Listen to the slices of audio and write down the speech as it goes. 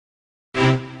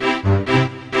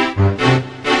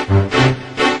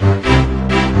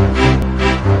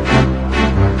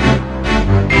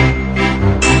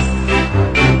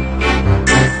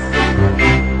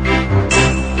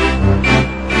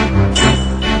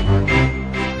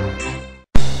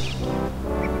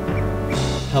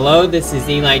Hello, this is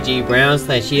Eli G. Brown /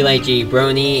 Eli G.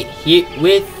 Brony here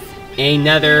with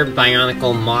another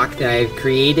Bionicle MOC that I've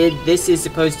created. This is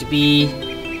supposed to be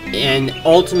an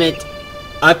ultimate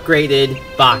upgraded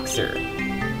Boxor.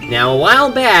 Now, a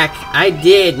while back, I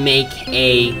did make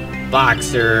a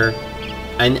Boxor,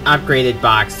 an upgraded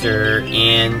Boxor,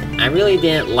 and I really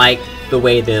didn't like the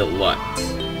way that it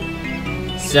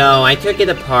looked. So I took it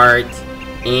apart,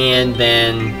 and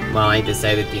then, well, I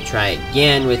decided to try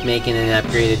again with making an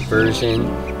upgraded version,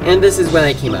 and this is what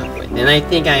I came up with. And I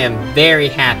think I am very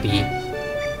happy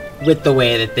with the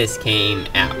way that this came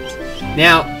out.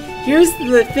 Now, here's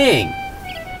the thing.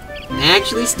 I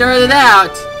actually started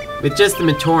out with just the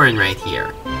Matoran right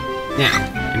here. Now,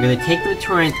 I'm going to take the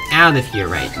Matoran out of here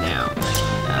right now,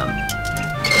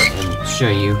 and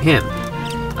show you him.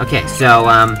 Okay, so,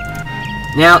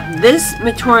 now, this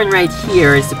Matoran right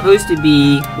here is supposed to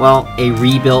be, well, a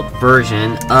rebuilt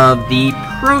version of the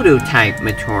prototype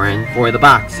Matoran for the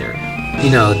Boxor. You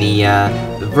know,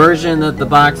 the version of the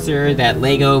Boxor that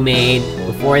LEGO made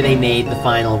before they made the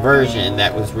final version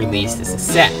that was released as a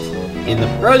set. In the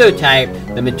prototype,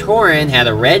 the Matoran had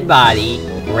a red body,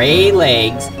 gray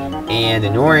legs, and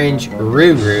an orange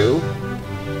Ruru.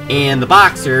 And the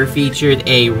Boxor featured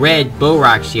a red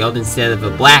Bow-Rock shield instead of a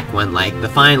black one like the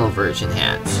final version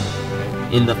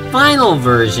has. In the final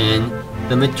version,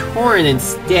 the Matoran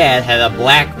instead had a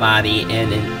black body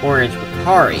and an orange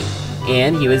Bakari,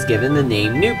 and he was given the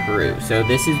name New Peru, so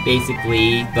this is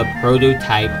basically the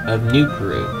prototype of New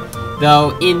Peru.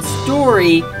 Though, in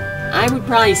story, I would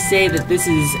probably say that this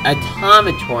is a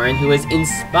Tomatoran who was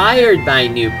inspired by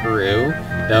New Peru,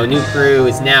 though New Peru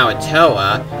is now a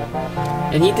Toa,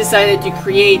 and he decided to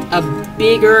create a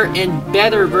bigger and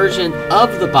better version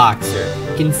of the Boxor,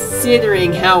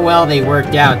 considering how well they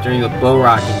worked out during the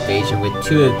Bow-Rock invasion, with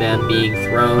two of them being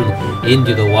thrown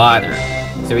into the water.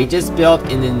 So he just built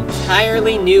an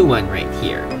entirely new one right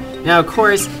here. Now, of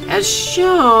course, as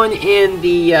shown in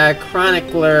the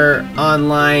Chronicler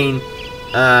Online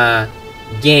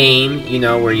game, you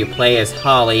know, where you play as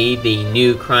Holly, the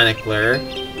new Chronicler,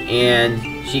 and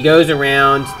she goes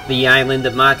around the island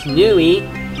of Motunui.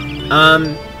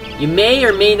 You may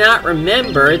or may not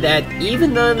remember that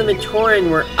even though the Matoran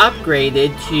were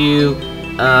upgraded to,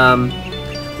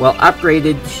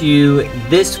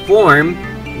 this form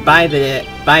by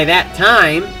that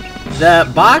time,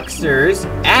 the Boxors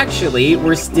actually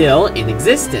were still in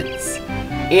existence.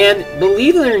 And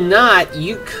believe it or not,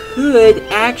 you could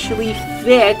actually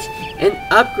fit an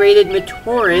upgraded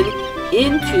Matoran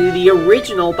into the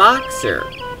original Boxor.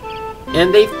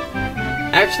 And they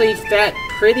actually fit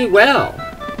pretty well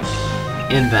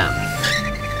in them.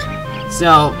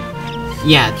 So,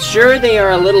 yeah, sure they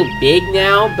are a little big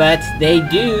now, but they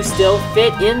do still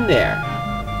fit in there.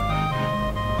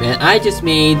 And I just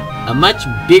made a much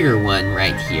bigger one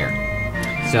right here.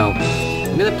 So,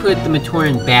 I'm gonna put the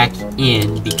Matoran back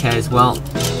in because, well,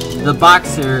 the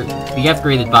Boxor, the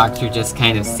upgraded Boxor just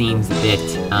kind of seems a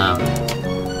bit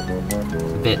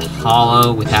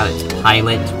hollow without its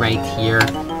pilot right here.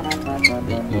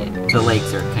 The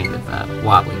legs are kind of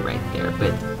wobbly right there,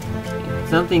 but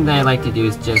something that I like to do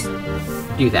is just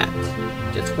do that.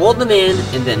 Just fold them in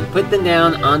and then put them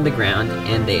down on the ground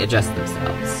and they adjust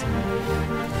themselves.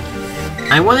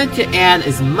 I wanted to add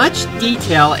as much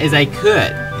detail as I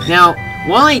could. Now,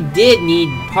 while I did need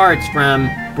parts from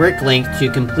Bricklink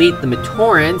to complete the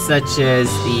Matoran, such as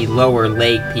the lower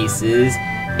leg pieces,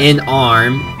 an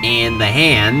arm, and the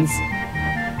hands,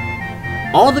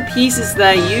 all the pieces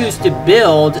that I used to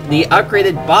build the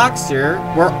upgraded Boxor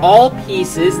were all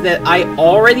pieces that I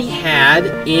already had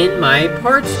in my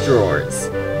parts drawers.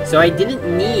 So I didn't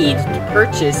need to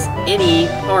purchase any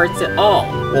parts at all.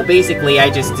 Well, basically, I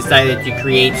just decided to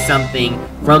create something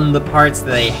from the parts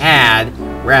that I had,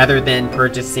 rather than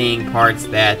purchasing parts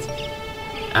that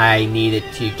I needed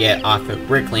to get off of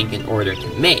Bricklink in order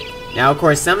to make. Now, of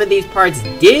course, some of these parts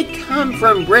did come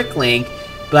from Bricklink,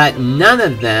 but none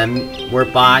of them were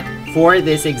bought for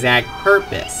this exact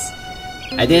purpose.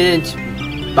 I didn't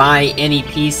buy any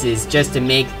pieces just to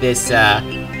make this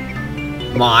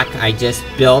MOC. I just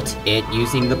built it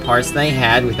using the parts that I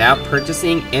had without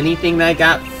purchasing anything that I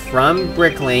got from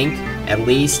Bricklink, at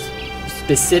least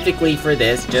specifically for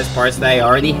this, just parts that I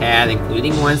already had,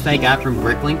 including ones that I got from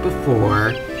Bricklink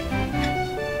before.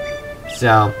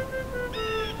 So,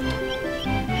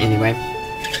 anyway,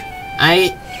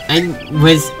 I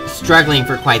was struggling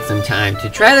for quite some time to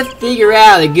try to figure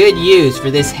out a good use for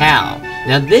this HAL.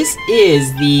 Now, this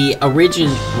is the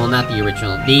original, well, not the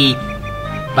original, the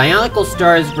Bionicle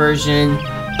Stars version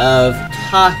of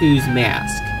Tahu's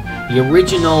mask, the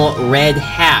original red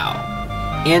HAL.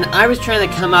 And I was trying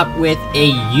to come up with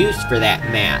a use for that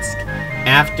mask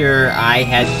after I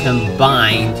had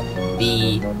combined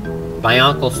the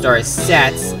Bionicle Star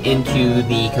sets into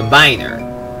the combiner.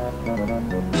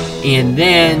 And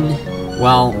then,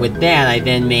 well, with that, I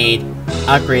then made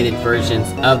upgraded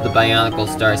versions of the Bionicle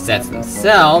Star sets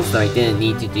themselves, so I didn't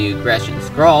need to do Gresh and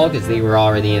Skrull, because they were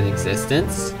already in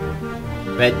existence.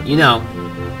 But, you know,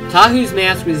 Tahu's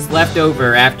mask was left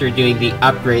over after doing the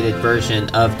upgraded version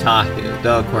of Tahu.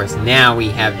 Though, of course, now we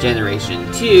have Generation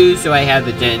 2, so I have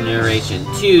the Generation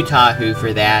 2 Tahu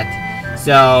for that.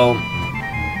 So,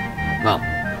 well,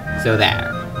 so there.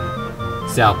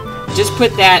 So, just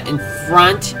put that in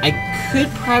front. I could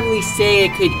probably say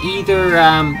it could either,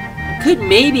 could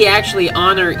maybe actually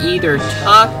honor either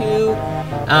Tahu,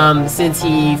 since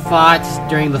he fought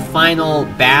during the final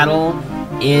battle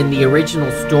in the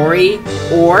original story,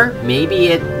 or maybe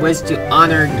it was to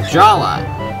honor Jala,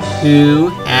 who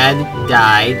had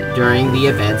died during the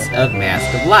events of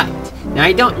Mask of Light. Now,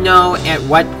 I don't know at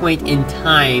what point in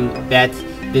time that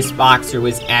this Boxor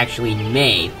was actually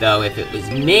made, though if it was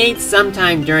made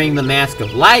sometime during the Mask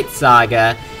of Light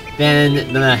saga,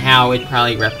 then how would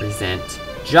probably represent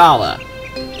Jala.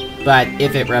 But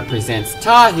if it represents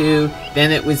Tahu,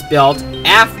 then it was built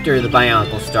after the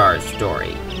Bionicle Stars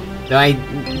story. Though I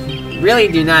really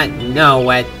do not know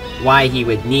why he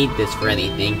would need this for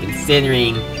anything,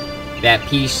 considering that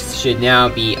piece should now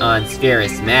be on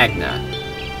Spherus Magna.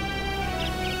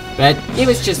 But it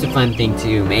was just a fun thing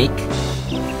to make.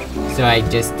 So I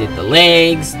just did the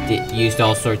legs, used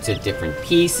all sorts of different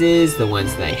pieces, the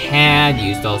ones that I had,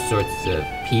 used all sorts of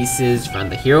pieces from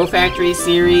the Hero Factory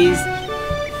series,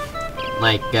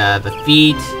 like the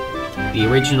feet, the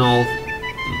original,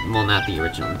 well, not the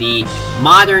original, the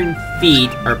modern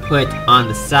feet are put on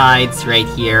the sides right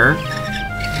here,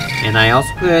 and I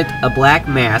also put a black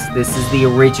mask. This is the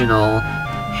original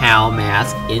Hal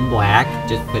mask in black,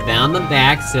 just put that on the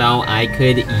back so I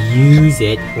could use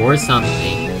it for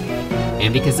something,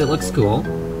 and because it looks cool.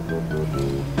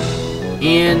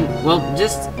 And, well,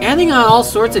 just adding on all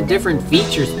sorts of different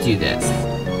features to this.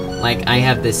 Like, I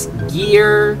have this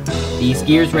gear, these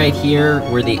gears right here,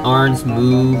 where the arms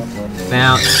move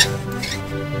about,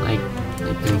 like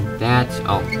doing that.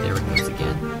 Oh, there it goes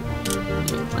again.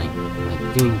 Like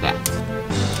doing that.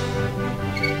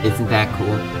 Isn't that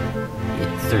cool? It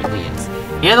certainly is.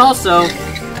 And also,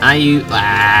 I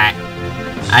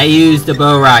used the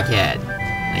bow rock head.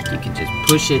 Like, you can just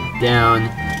push it down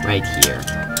right here.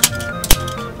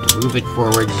 And move it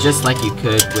forward just like you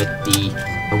could with the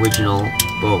original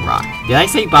bow rock. Did I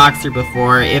say Boxor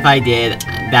before? If I did,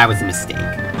 that was a mistake.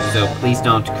 So please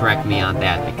don't correct me on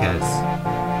that, because,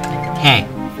 hey,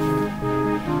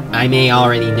 I may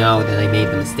already know that I made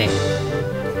the mistake.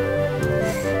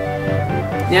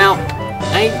 Now,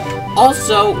 I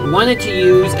also wanted to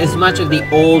use as much of the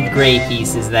old gray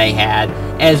pieces that I had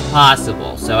as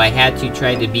possible, so I had to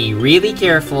try to be really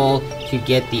careful to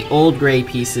get the old gray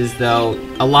pieces, though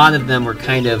a lot of them were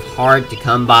kind of hard to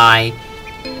come by,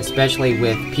 especially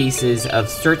with pieces of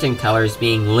certain colors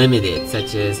being limited,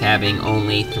 such as having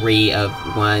only 3 of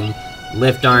one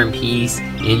lift arm piece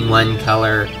in one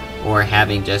color, or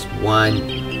having just one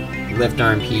lift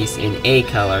arm piece in a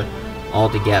color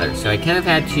altogether. So I kind of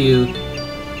had to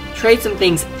trade some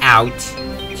things out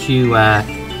to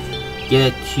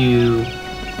get it to,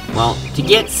 well, to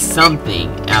get something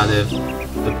out of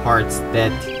the parts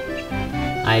that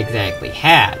I exactly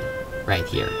had right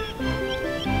here.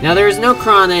 Now, there is no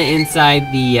Krana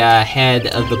inside the head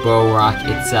of the bow rock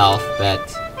itself,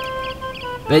 but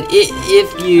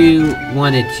if you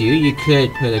wanted to, you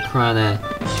could put a Krana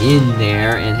in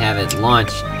there and have it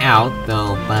launch out,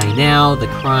 though by now the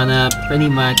Krana pretty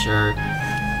much are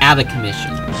out of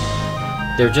commission.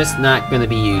 They're just not going to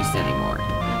be used anymore,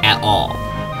 at all.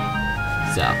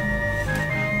 So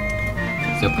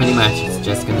pretty much it's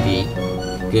just going to be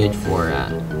good for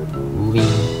moving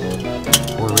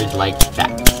forward like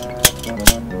that.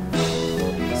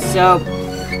 So,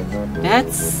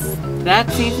 that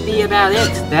seems to be about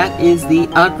it. That is the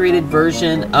upgraded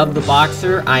version of the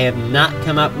Boxor. I have not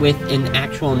come up with an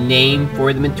actual name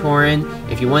for the Mentoran.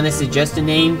 If you want to suggest a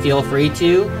name, feel free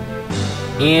to.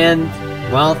 And,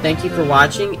 well, thank you for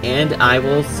watching, and I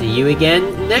will see you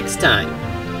again next time.